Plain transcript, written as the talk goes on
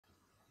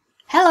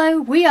Hello,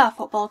 we are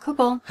Football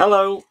Couple.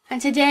 Hello. And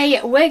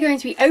today we're going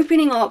to be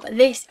opening up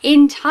this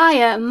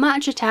entire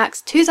Match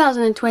Attax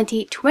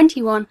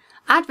 2020-21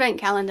 Advent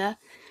Calendar.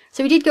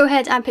 So we did go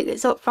ahead and pick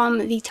this up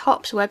from the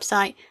Topps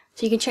website,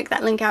 so you can check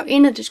that link out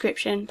in the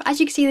description. But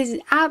as you can see, this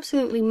is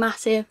absolutely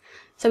massive.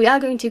 So we are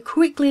going to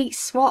quickly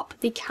swap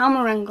the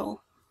camera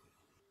angle.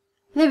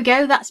 There we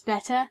go, that's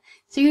better.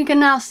 So you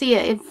can now see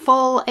it in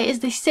full. It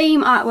is the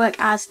same artwork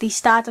as the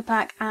starter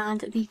pack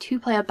and the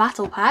two-player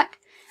battle pack.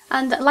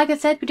 And like I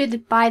said, we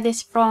did buy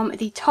this from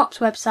the Topps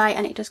website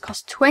and it does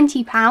cost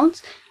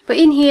 £20. But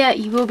in here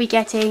you will be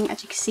getting,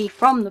 as you can see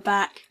from the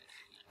back,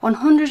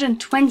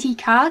 120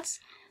 cards.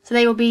 So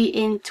they will be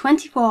in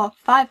 24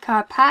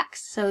 5-card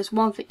packs. So there's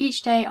one for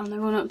each day on the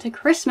run up to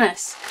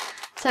Christmas.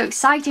 So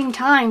exciting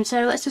time.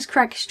 So let's just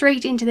crack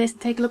straight into this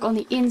and take a look on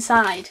the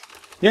inside.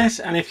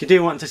 Yes, and if you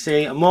do want to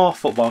see more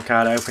football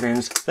card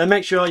openings, then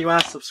make sure you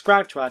are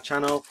subscribed to our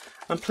channel,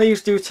 and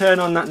please do turn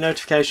on that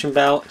notification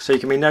bell so you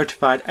can be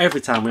notified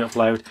every time we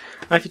upload.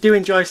 And if you do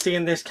enjoy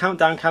seeing this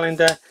countdown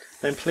calendar,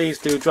 then please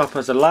do drop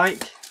us a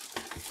like.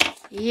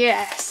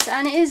 Yes,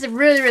 and it is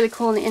really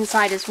cool on the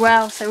inside as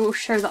well, so we'll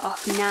show that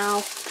off now.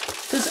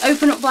 It does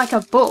open up like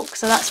a book,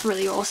 so that's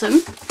really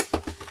awesome.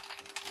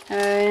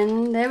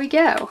 And there we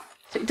go.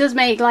 So it does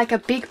make like a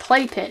big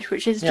play pitch,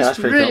 which is just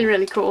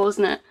really cool,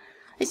 isn't it?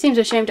 It seems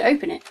a shame to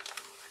open it.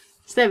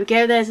 So there we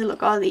go, there's a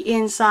look on the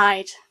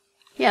inside.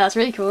 Yeah, that's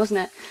really cool, isn't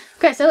it?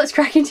 Okay, so let's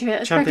crack into it.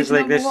 Let's Champions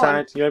League this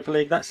side, Europa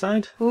League that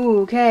side.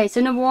 Ooh, okay, so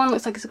number one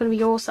looks like it's going to be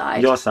your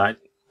side. Your side.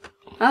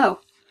 Oh,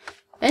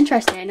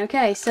 interesting.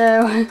 Okay,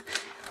 so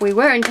we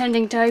were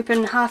intending to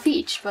open half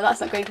each, but that's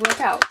not going to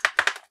work out.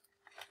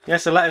 Yeah,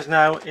 so let us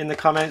know in the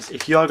comments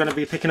if you're going to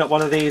be picking up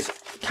one of these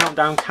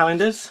countdown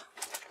calendars.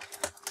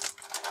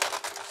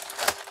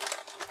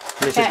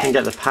 Mrs. can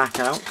get the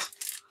pack out.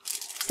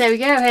 There we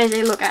go, here's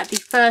a look at the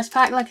first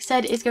pack. Like I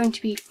said, it's going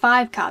to be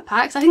 5-card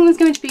packs. I think there's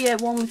going to be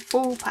one with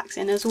 4 packs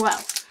in as well.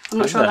 I'm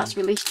not sure that's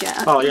released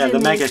yet. Oh yeah, the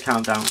mega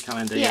countdown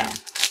calendar, yeah.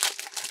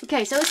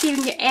 Okay, so let's see if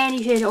we can get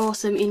anything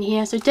awesome in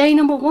here. So day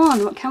number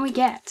 1, what can we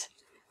get?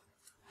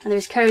 And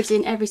there's codes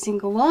in every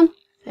single one.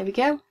 There we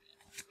go.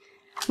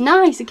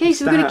 Nice, okay,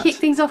 so we're going to kick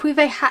things off with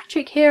a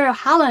hat-trick hero,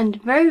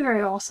 Haaland.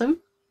 Very awesome.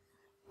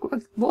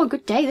 What a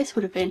good day this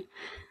would have been.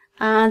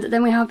 And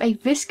then we have a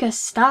Visca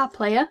star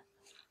player,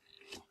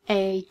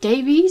 a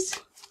Davies,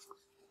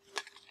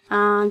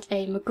 and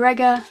a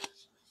McGregor,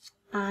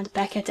 and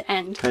Becker to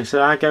end. Okay,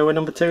 so I go with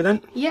number 2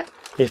 then? Yep.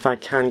 If I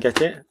can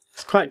get it.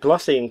 It's quite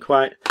glossy and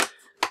quite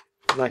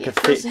like a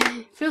thick...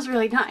 It feels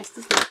really nice,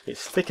 doesn't it?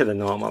 It's thicker than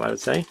normal, I would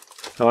say.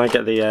 So I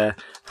get the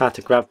hard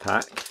to grab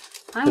pack.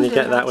 Can you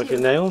get that with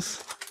your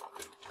nails?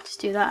 Just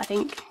do that, I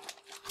think.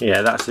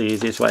 Yeah, that's the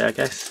easiest way, I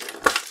guess.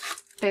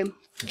 Boom.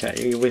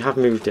 Okay, we have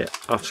moved it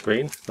off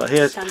screen, but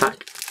here's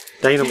pack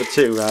day number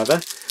 2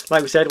 rather.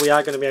 Like we said, we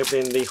are going to be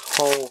opening the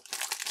whole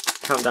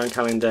countdown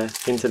calendar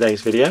in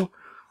today's video.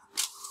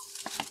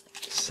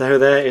 So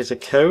there is a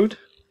code.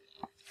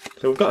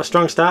 So we've got a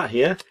strong start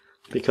here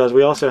because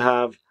we also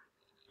have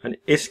an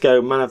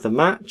Isco man of the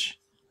match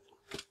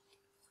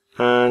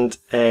and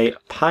a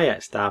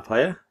Payet star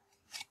player.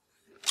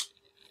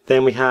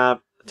 Then we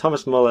have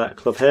Thomas Muller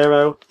club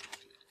hero,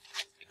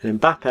 an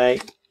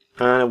Mbappe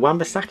and a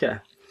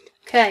Wan-Bissaka.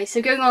 Okay,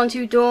 so going on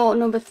to door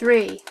number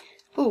 3.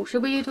 Oh,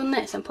 should we have done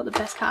this and put the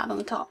best card on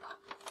the top?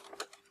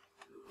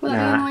 Will that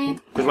be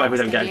annoying? Because what if we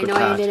don't get a good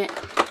card?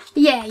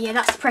 Yeah,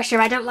 that's pressure.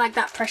 I don't like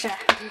that pressure.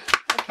 Okay.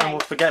 And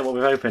we'll forget what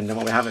we've opened and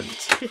what we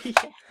haven't.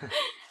 Yeah,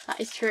 that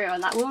is true,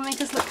 and that will make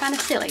us look kind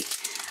of silly.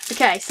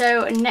 Okay,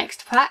 so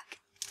next pack.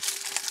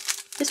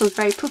 This one's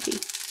very puffy.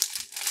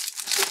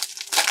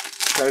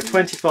 So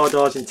 24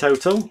 doors in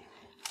total.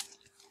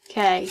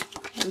 Okay,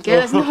 there we go.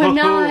 That's another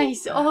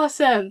nice,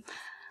 awesome.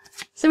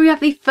 So we have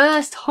the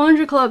first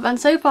 100 club, and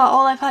so far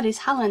all I've had is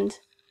Haaland.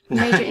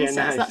 Major inserts,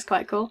 nice. That's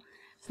quite cool.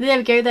 So there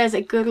we go, there's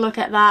a good look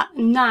at that.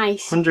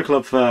 Nice. 100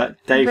 club for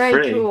day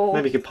 3. Cool.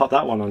 Maybe you could pop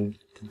that one on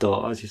the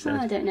door, as you said.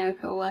 I don't know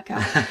if it'll work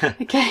out.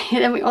 Okay,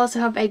 then we also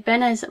have a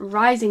Benez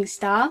Rising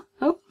Star.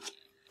 Oh.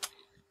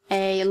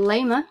 A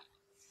Lema.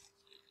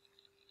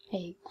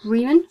 A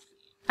Greenman.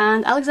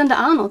 And Alexander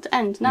Arnold to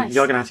end. Nice.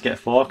 You're going to have to get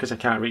 4 because I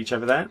can't reach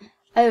over there.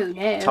 Oh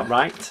no. Top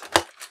right.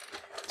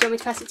 Do you want me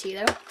to pass it to you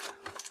though?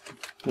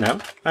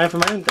 No, I have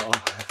my own door.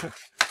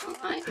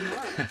 Alright,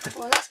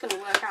 well that's going to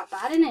work out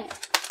bad, isn't it?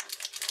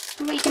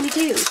 What are you going to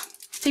do?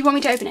 So you want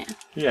me to open it?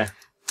 Yeah.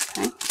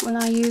 Okay, well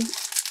now you've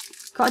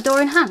got a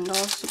door in hand or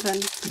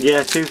something?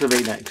 Yeah, 2 for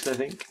me next, I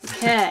think.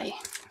 Okay.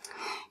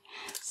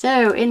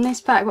 So, in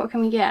this pack, what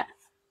can we get?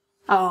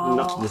 Oh,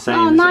 not the same.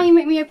 Oh, now you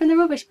make me open the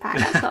rubbish pack.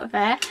 That's not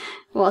fair.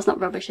 Well, it's not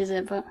rubbish, is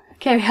it? But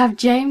okay, we have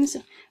James,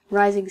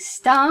 Rising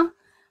Star,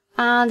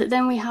 and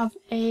then we have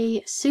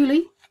a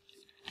Suli,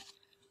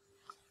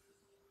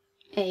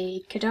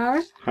 a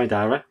Kadara. Hi,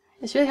 Dara.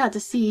 It's really hard to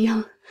see.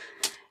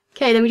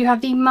 Okay, then we do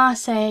have the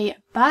Marseille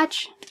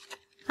badge,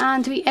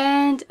 and we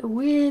end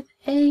with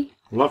a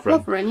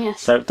Lovren,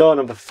 yes. So door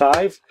number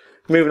 5.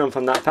 Moving on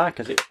from that pack,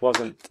 as it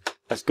wasn't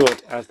as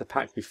good as the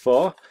pack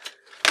before.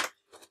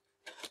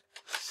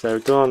 So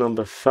door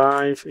number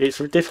 5. It's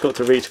difficult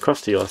to reach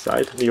across to your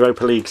side, the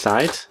Europa League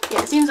side.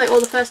 Yeah, it seems like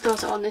all the first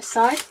doors are on this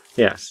side.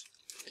 Yes.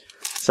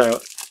 So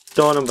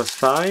door number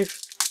 5.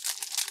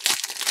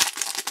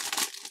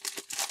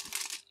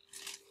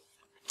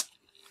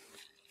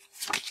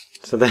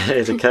 So there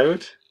is a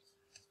code.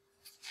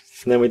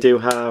 And then we do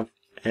have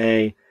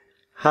a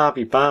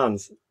Harvey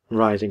Barnes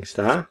Rising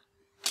Star.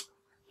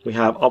 We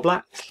have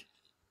Oblak,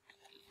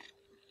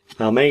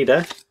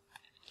 Almeida,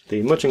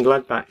 the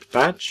Mönchengladbach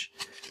badge,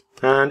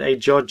 and a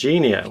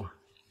Jorginho.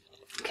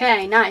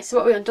 Okay, nice. So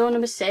what are we on? Door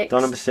number 6?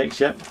 Door number 6,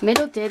 yep.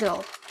 Middle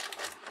diddle.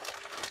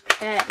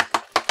 Okay.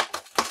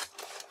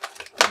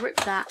 Rip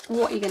that.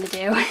 What are you going to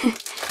do?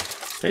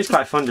 It's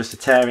quite fun just to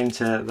tear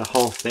into the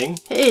whole thing.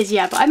 It is,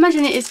 yeah, but I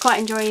imagine it is quite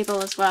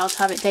enjoyable as well to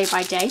have it day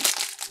by day.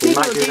 Maybe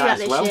might we'll do that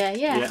this as well. year,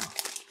 yeah.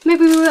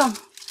 Maybe we will.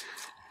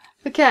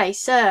 Okay,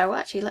 so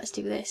actually let's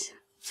do this.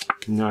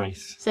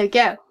 Nice. So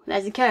go.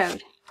 There's the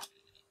code.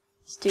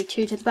 Let's do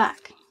 2 to the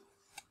back.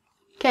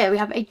 Okay, we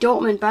have a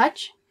Dortmund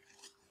badge,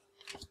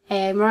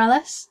 a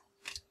Morales,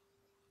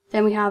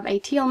 then we have a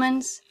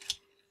Tielemans,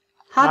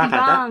 Harvey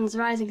Barnes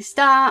Rising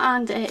Star,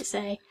 and it's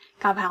a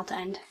Carvajal to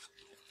end.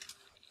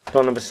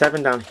 Door number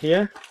 7 down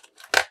here.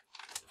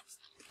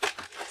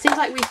 Seems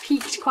like we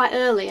peaked quite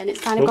early and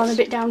it's kind of gone a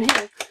bit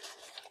downhill.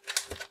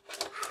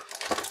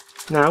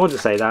 No, I wouldn't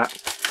say that.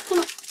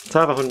 To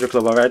have a 100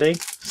 club already,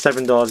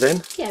 7 doors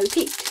in. Yeah, we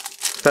peaked.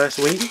 First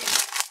week.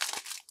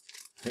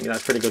 I think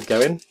that's pretty good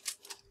going.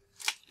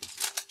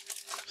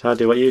 So I'll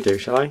do what you do,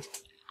 shall I?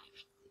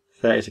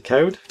 There is a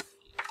code.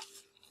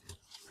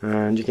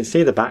 And you can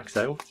see the back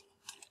though.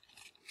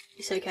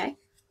 It's okay.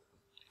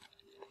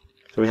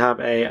 So we have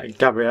a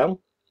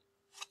Gabriel,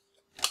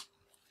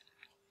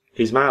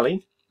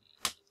 Ismaili,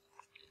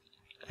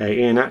 a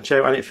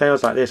Iheanacho, and it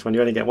fails like this when you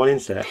only get 1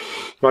 insert.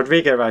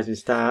 Rodrigo Rising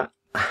Star,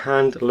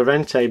 and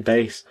Lorente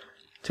base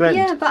to end.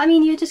 Yeah, but I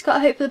mean, you just got to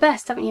hope for the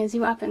best, haven't you, and see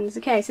what happens.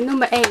 Okay, so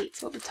number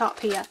 8 up the top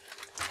here.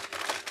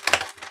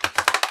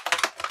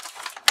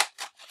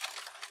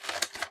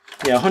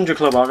 Yeah, 100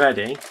 club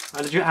already.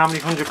 How many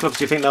 100 clubs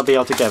do you think they'll be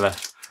altogether?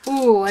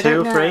 Ooh, I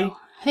don't know. 2, 3?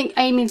 I think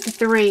aiming for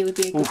 3 would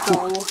be a good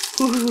goal.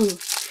 Ooh.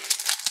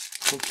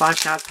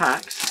 5 card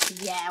packs?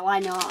 Yeah, why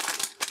not?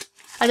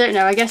 I don't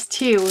know, I guess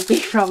 2 would be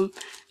from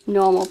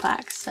normal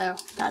packs, so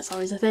that's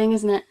always a thing,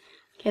 isn't it?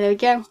 Okay, there we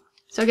go.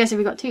 So I guess if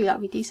we got 2, that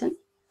would be decent.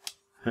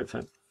 Hope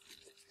so.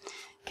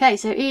 Okay,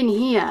 so in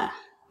here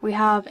we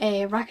have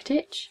a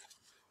Rakitic,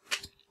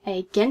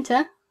 a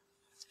Genta,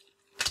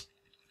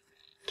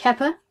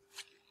 Kepa,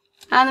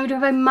 and then we do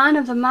have a man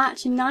of the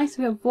match. Nice,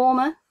 we have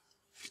Vormer,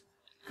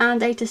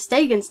 and a Ter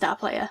Stegen star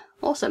player.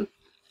 Awesome.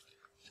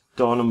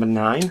 Door number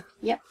 9.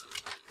 Yep.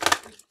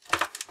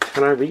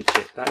 Can I reach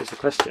it? That is the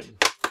question.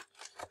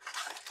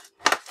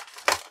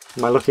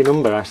 My lucky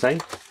number, I say.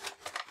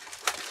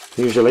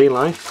 Usually in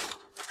life.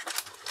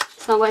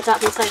 It's not worked out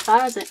for you so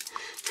far, is it?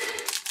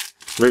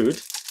 Rude.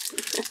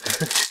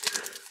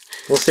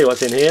 We'll see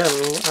what's in here and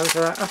we'll answer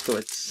that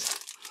afterwards.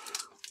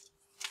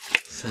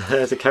 So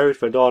there's a code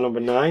for door number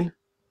 9.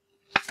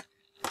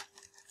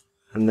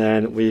 And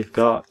then we've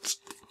got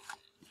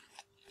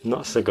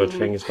not so good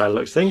things by the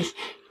looks of things.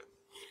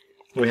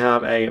 We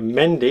have a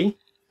Mendy.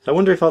 I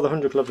wonder if all the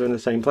 100 clubs are in the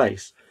same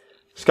place.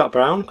 Scott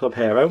Brown, club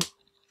hero.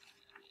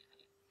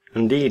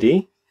 And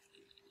Didi.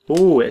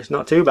 Ooh, it's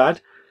not too bad.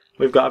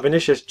 We've got a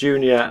Vinicius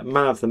Junior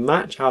man of the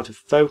match, out of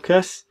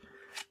focus.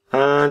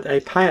 And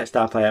a Payet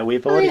star player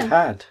we've already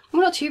had.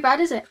 Well, not too bad,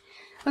 is it?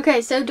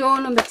 Okay, so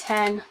door number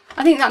 10.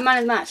 I think that man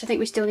of the match, I think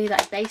we still need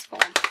that base for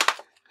him.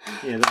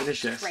 Yeah, the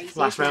Vinicius. Crazy,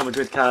 Last Real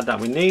Madrid card that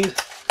we need.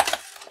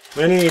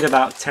 We only need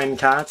about 10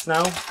 cards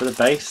now for the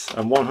base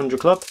and 100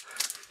 club.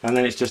 And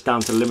then it's just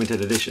down to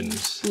limited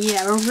editions.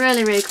 Yeah, we're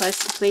really, really close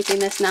to completing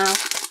this now.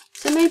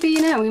 So maybe,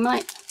 you know, we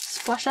might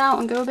splash out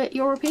and go a bit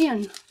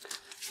European.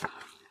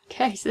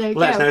 Okay, so there we go.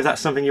 Let us know if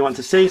that's something you want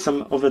to see,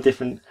 some other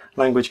different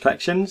language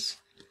collections.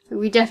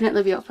 We'd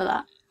definitely be up for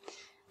that.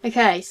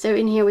 Okay, so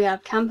in here we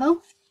have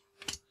Campbell,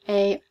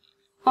 a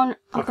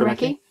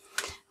Okereke,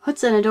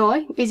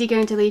 Hudson-Odoi. Is he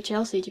going to leave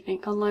Chelsea, do you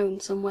think, on loan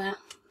somewhere?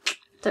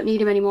 Don't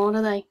need him anymore,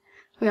 do they?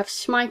 We have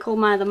Schmeichel,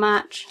 man of the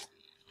match,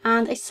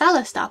 and a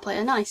Salah star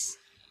player. Nice.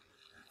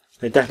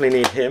 They definitely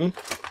need him.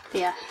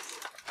 Yeah.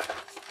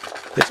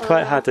 It's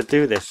quite hard to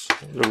do this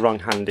the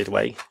wrong-handed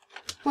way.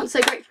 Wasn't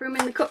so great for him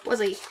in the cup,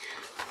 was he?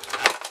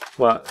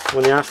 What,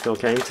 when the Arsenal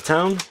came to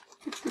town?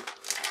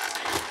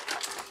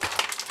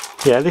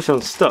 Yeah, this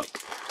one's stuck.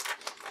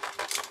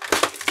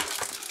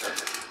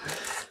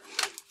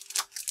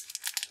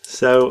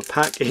 So,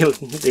 pack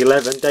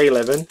 11, day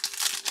 11,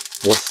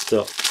 was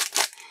stuck.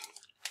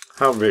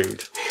 How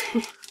rude.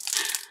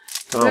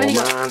 Oh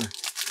man.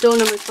 Door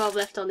number 12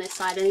 left on this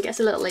side, and it gets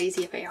a little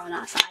easier for you on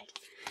that side.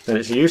 Then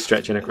it's you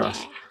stretching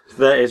across. So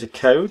there is a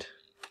code.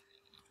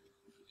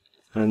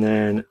 And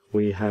then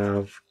we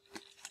have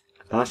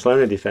a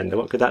Barcelona defender.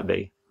 What could that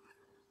be?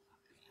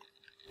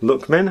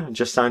 Lookman,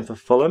 just signed for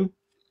Fulham.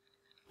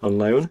 On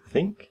loan, I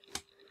think.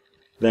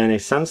 Then a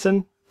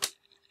Sanson.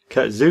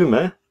 Kurt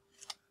Zuma.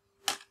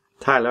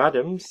 Tyler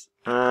Adams.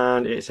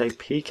 and it's a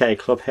PK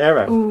Club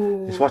Hero.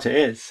 Ooh. It's what it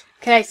is.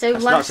 Okay, so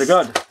That's not so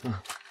good.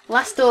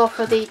 Last door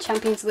for the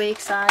Champions League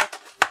side.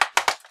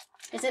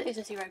 Is it? Is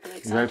this Europa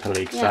League side? Europa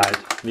League Yeah. side,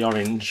 the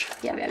orange.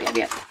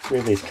 Yep.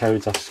 Move these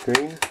codes off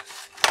screen.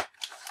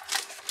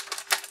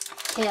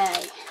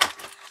 Okay.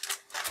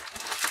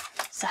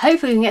 So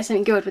hopefully we can get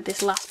something good with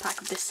this last pack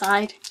of this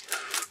side.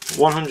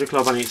 100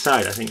 club on each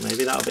side, I think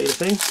maybe that'll be the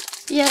thing.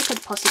 Yeah, it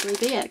could possibly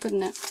be it,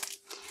 couldn't it?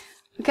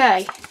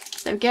 Okay,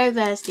 so there we go,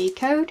 there's the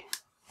code.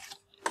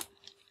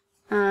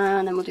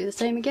 And then we'll do the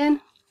same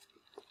again.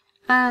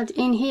 And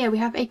in here we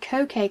have a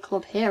Koke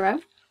Club Hero.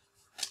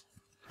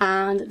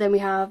 And then we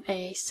have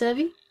a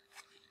Servi.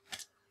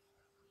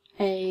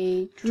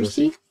 A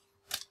Drusi.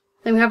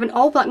 Then we have an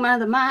All Black Man of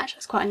the Match,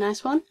 that's quite a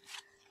nice one.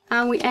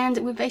 And we end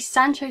with a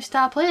Sancho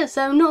Star Player,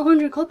 so not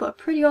 100 club, but a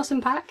pretty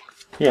awesome pack.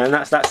 Yeah, and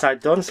that's that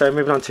side done. So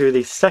moving on to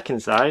the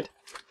second side,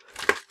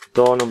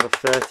 door number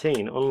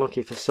 13.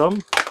 Unlucky for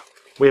some.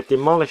 We have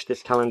demolished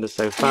this calendar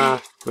so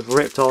far. We've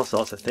ripped all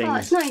sorts of things. Oh,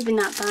 it's not even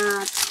that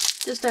bad.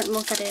 Just don't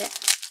look at it.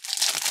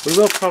 We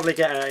will probably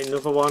get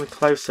another one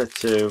closer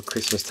to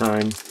Christmas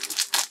time.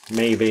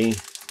 Maybe.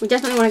 We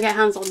definitely want to get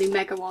hands on the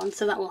Mega one,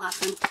 so that will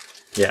happen.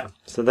 Yeah,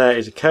 so there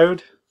is a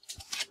code.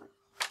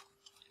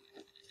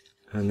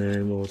 And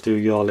then we'll do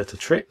your little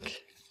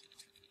trick.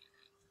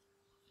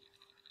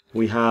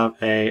 We have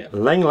a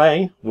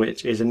Lenglet,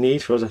 which is a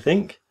need for us, I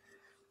think.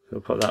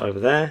 We'll put that over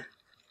there.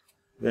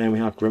 Then we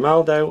have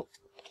Grimaldo,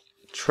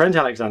 Trent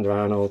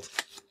Alexander-Arnold,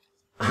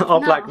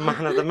 Oblak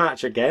Man of the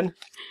Match again,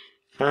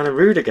 and a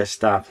Rudiger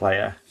Star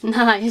Player.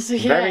 Nice,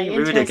 okay, Very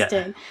Rudiger.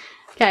 interesting.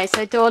 Okay,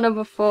 so door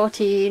number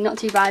 14, not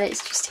too bad,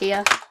 it's just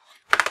here.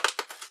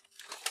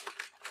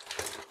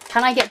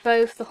 Can I get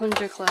both the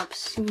 100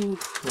 clubs? Ooh.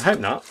 I hope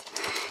not.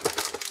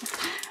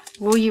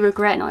 Will you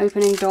regret not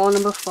opening door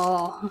number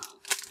 4?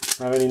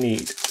 I really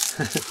need.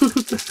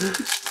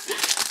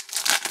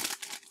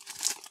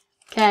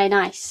 Okay,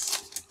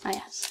 nice. Ah,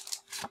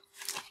 yes.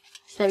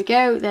 So there we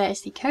go,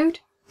 there's the code.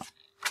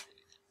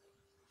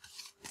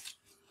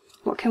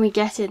 What can we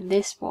get in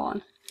this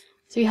one?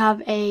 So we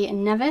have a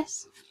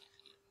Neves,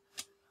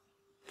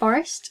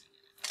 Forest,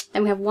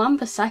 then we have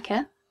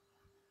Wan-Bissaka,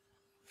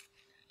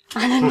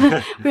 and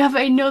then we have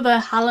another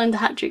Haaland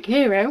hat-trick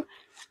hero,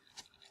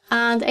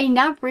 and a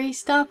Gnabry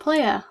Star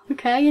Player.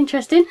 Okay,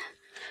 interesting.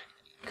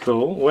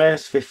 Cool.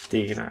 Where's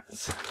 15 at?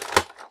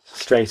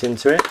 Straight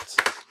into it.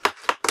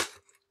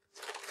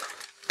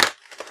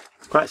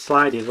 Quite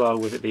slidey as well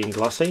with it being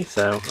glossy,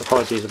 so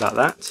apologies about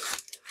that.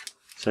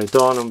 So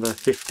door number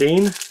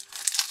 15.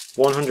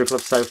 100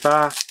 clubs so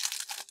far.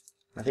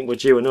 I think we're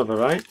due another,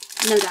 right?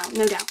 No doubt,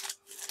 no doubt.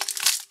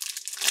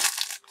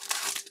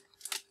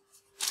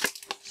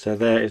 So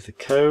there is the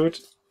code.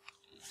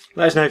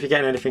 Let us know if you're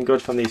getting anything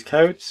good from these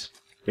codes.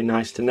 Be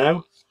nice to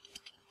know.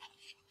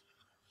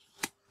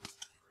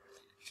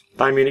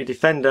 Bayern Munich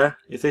defender.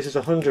 If this is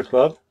a 100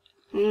 club,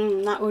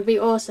 That would be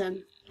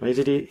awesome. is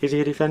he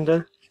a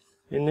defender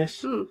in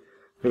this? Hmm.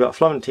 We've got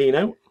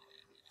Florentino,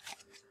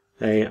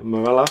 a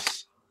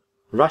Morelos,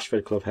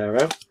 Rashford Club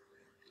Hero.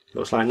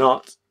 Looks like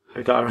not.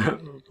 We've got a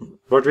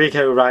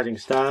Rodrigo Rising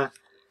Star,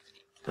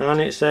 and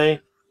it's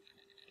a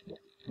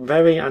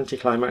very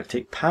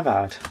anticlimactic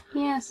Pavard.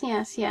 Yes,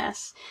 yes,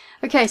 yes.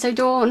 Okay, so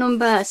door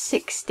number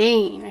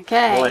 16.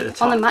 Okay, Right at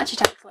the on the top. Match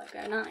Attax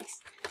logo. Nice.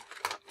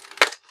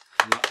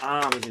 Your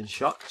arm is in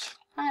shot.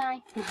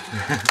 Hi.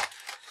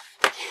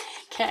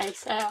 Okay,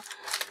 so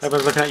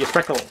Everyone's looking at your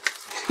freckle.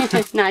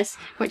 nice.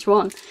 Which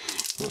one?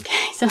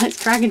 Okay, so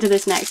let's drag into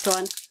this next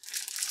one.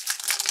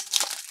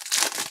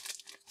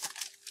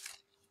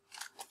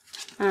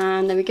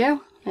 And there we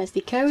go. There's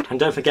the code. And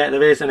don't forget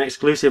there is an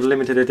exclusive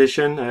limited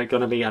edition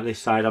going to be at this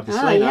side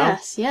obviously Oh now.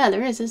 yes, yeah,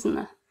 there is, isn't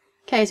there?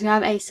 Okay, so we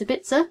have a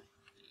Sabitzer,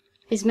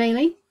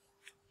 Ismaili,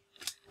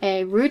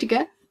 a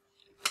Rudiger,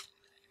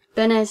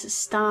 Benez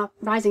Star,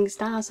 Rising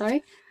Star,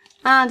 sorry,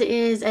 and it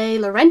is a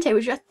Lorente,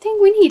 which I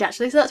think we need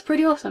actually, so that's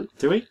pretty awesome.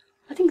 Do we?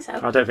 I think so.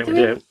 I don't think we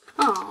do.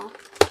 Aww.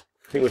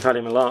 I think we've had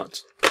him a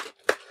lot.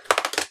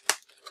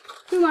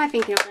 Who am I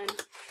thinking of then?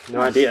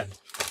 No idea.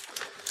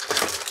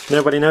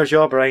 Nobody knows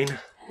your brain.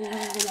 I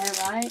know,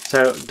 right?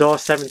 So door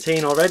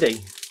 17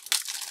 already.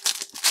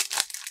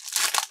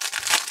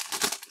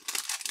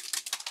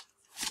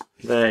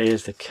 There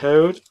is the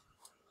code.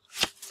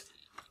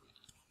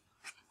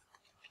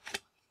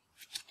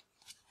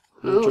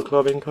 Ultra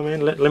Club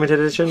incoming. Limited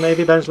edition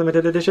maybe, Ben's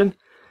limited edition.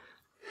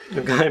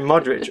 We've got a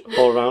Modric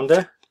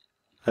all-rounder.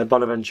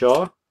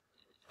 Bonaventure.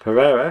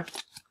 Pereira.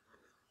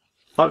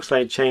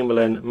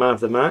 Oxlade-Chamberlain man of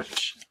the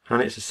match.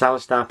 And it's a Salah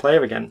Star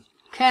Player again.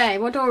 Okay,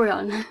 what door are we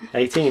on?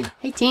 18.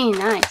 18,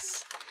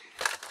 nice.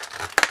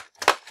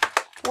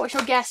 What's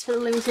your guess for the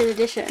limited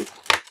edition?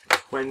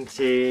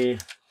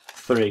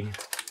 23.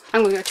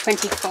 I'm going to go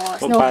 24.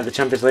 It's Up not... by the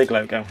Champions League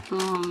logo.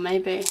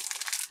 Maybe.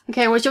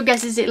 Okay, what's your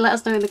guess? Is it? Let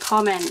us know in the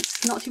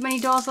comments. Not too many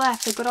doors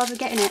left, so good odds of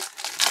getting it.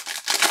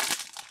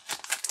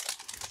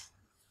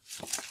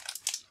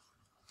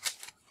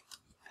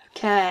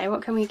 Okay,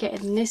 what can we get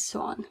in this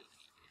one?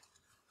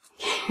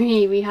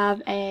 We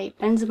have a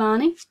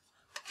Benzemani,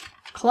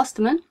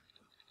 Klosterman,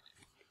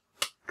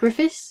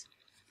 Griffiths,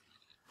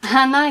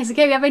 and nice.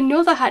 Okay, we have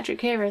another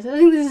hat-trick hero. So I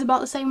think this is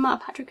about the same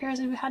amount of hat-trick heroes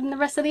as we had in the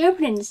rest of the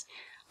openings.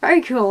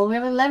 Very cool. We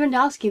have a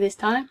Lewandowski this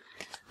time,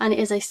 and it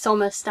is a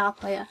Sommer star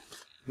player.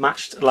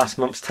 Matched last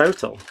month's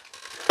total.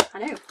 I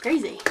know,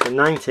 crazy. So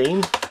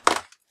 19.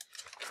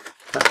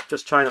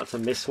 Just try not to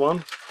miss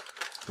one.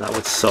 That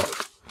would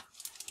suck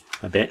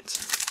a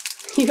bit.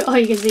 All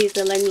you can see is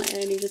the Langley,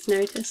 and you just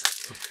notice.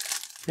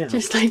 Yeah.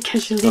 Just like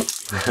casually.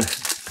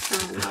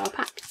 Oh, now a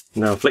pack.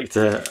 No, flicked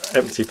an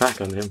empty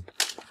pack on him.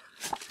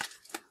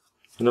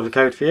 Another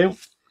code for you.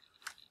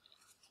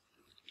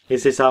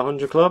 Is this our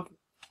 100 club?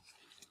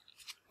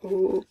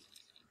 Ooh.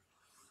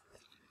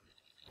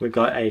 We've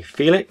got a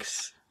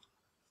Felix,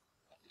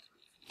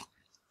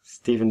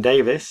 Stephen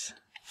Davis,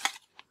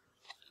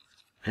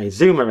 a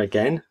Zoomer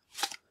again,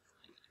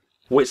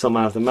 Witsel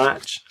man of the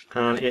match,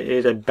 and it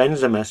is a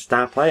Benzema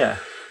star player.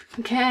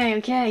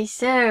 Okay,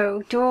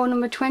 so door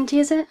number 20,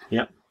 is it?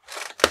 Yep.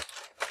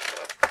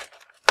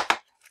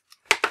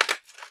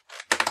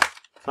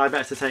 I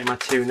better to take my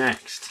 2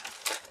 next.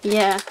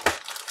 Yeah.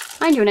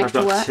 I do an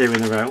extra I've got work. 2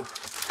 in a row.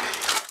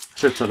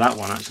 Should have put that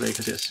one actually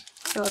because it's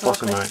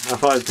bottom right. I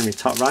thought it was going to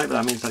be top right, but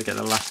that means I'd get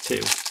the last 2. I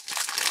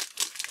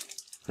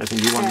don't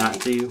think you want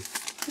that, do you?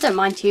 I don't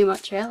mind too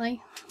much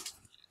really.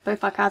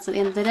 Both our cards at the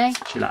end of the day.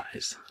 She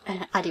lies.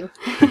 I do.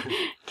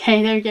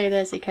 Okay, there we go,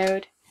 there's the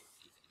code.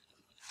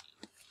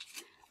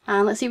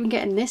 And let's see if we can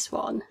get in this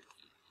one.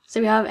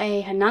 So we have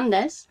a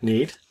Hernandez.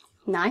 Need.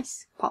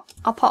 Nice.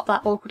 I'll pop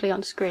that awkwardly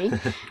on screen.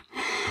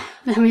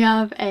 Then we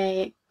have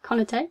a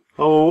Konate.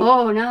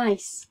 Oh,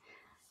 nice.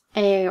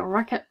 A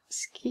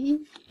Rakatski.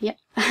 Yep.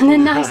 And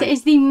then nice, it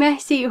is the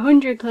Messi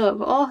 100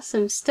 Club.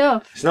 Awesome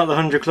stuff. It's not the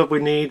 100 club we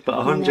need, but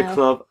 100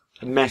 club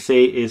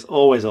Messi is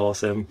always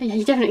awesome. Yeah,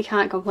 you definitely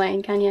can't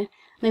complain, can you? And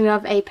then we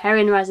have a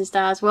Perrin Rising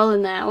Star as well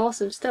in there.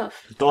 Awesome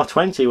stuff. Door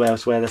 20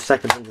 was where the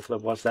second 100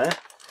 club was there.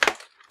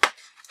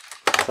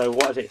 So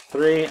what is it?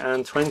 3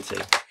 and 20.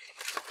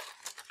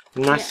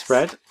 Nice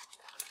spread.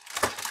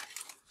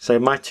 So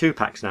my 2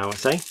 packs now, I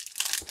say.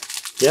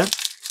 Yeah?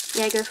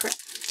 Yeah, go for it.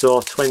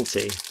 Door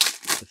 20.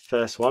 The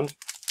first one.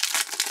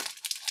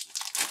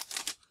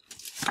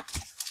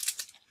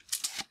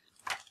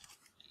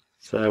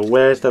 So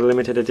where's the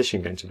limited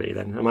edition going to be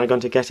then? Am I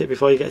going to get it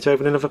before you get to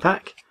open another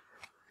pack?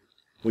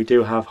 We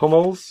do have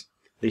Hummels,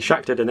 the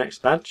Shakhtar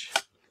Donetsk badge,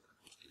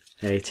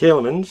 a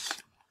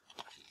Tielemans,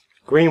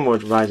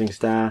 Greenwood Rising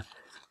Star,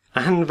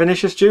 and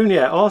Vinicius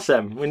Jr.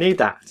 Awesome, we need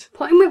that.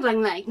 Put him with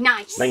Langley.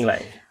 Nice.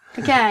 Langley.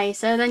 Okay,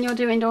 so then you're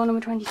doing door number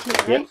 22,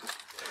 right? Yep.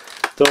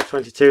 Door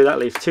 22, that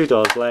leaves 2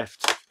 doors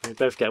left. We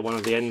both get one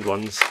of the end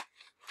ones.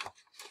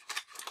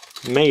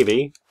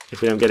 Maybe,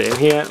 if we don't get it in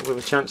here, we have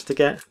a chance to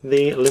get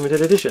the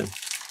limited edition.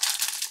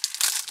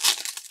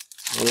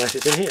 Unless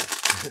it's in here.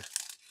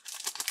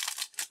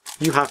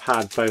 You have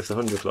had both the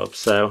 100 clubs,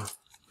 so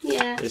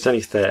yeah, it's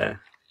only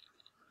fair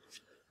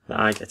that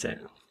I get it.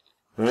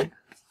 Right?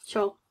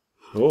 Sure.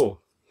 Oh.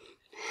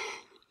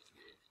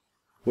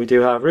 We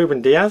do have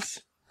Ruben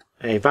Diaz,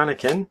 a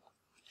Vanaken,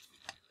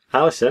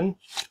 Alisson,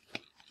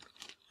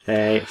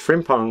 a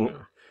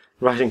Frimpong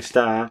Rising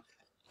Star,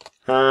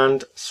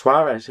 and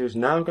Suarez, who's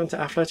now gone to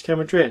Atletico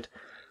Madrid.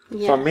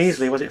 Yes. For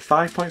measly, was it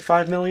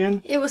 5.5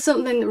 million? It was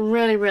something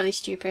really, really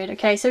stupid.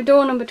 Okay, so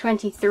door number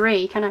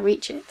 23. Can I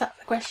reach it? That's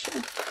the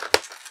question.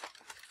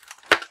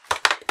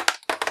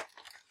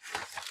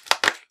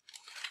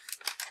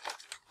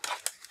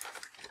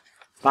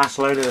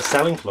 Barcelona, the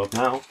selling club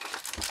now.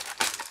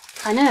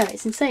 I know,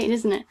 it's insane,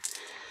 isn't it?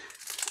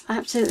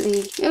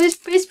 Absolutely.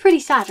 It's pretty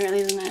sad, really,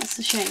 isn't it? It's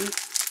a shame.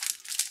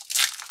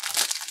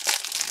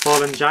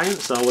 Fallen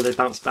Giants, or will they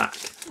bounce back?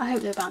 I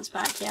hope they bounce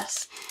back,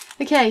 yes.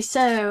 Okay,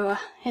 so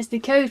here's the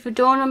code for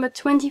door number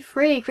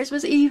 23,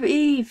 Christmas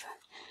Eve.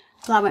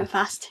 Well, that went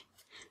fast.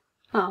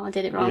 Oh, I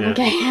did it wrong. Yeah.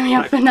 Okay, we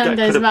have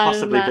Fernandez. That could have man of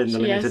possibly the been the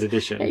match, limited yes.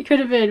 edition. It could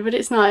have been, but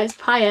it's not. It's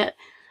Payet,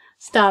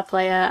 star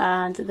player,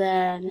 and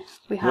then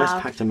we Where's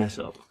have pack to mess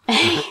up?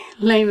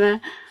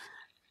 Lema,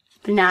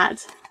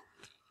 Bernat,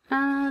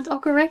 and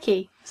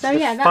Okereke. So the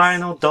yeah, that's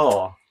final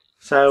door.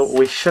 So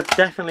we should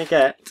definitely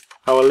get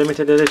our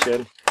limited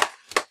edition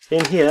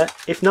in here.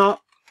 If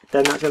not,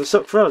 then that's going to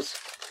suck for us.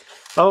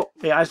 Oh,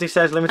 it actually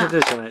says limited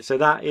edition on it, so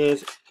that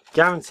is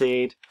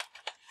guaranteed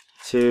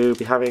to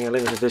be having a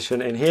limited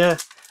edition in here.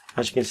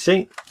 As you can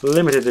see,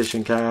 limited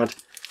edition card,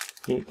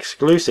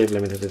 exclusive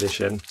limited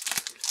edition.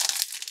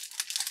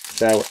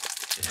 So,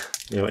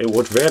 you know, it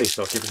would really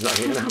suck if it's not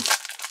here now.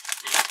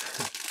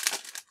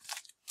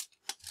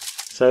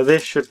 So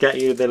this should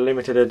get you the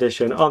limited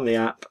edition on the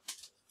app.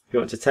 If you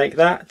want to take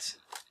that,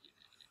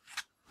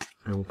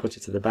 and we'll put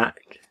it to the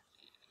back.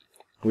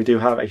 We do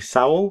have a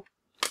Sowell,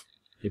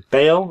 a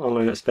Bale, on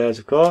loan at Spurs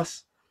of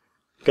course,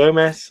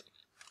 Gomez,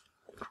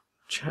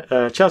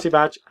 Chelsea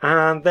badge,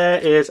 and there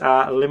is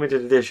our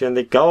limited edition,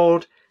 the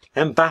gold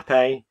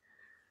Mbappe,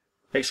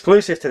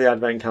 exclusive to the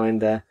advent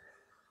calendar,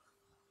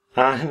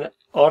 and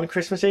on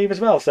Christmas Eve as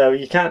well, so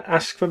you can't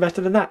ask for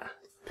better than that.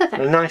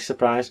 perfect. A nice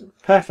surprise,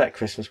 perfect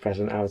Christmas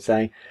present I would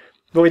say.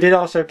 But we did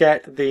also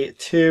get the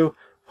 2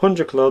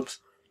 100 clubs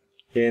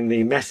in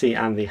the Messi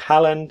and the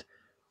Haaland.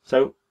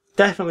 So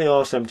definitely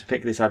awesome to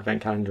pick this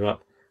advent calendar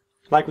up.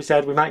 Like we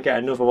said, we might get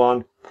another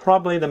one,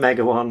 probably the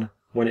mega one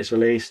when it's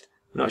released.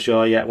 We're not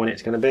sure yet when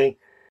it's going to be.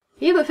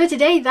 Yeah, but for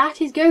today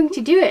that is going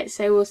to do it,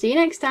 so we'll see you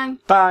next time.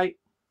 Bye!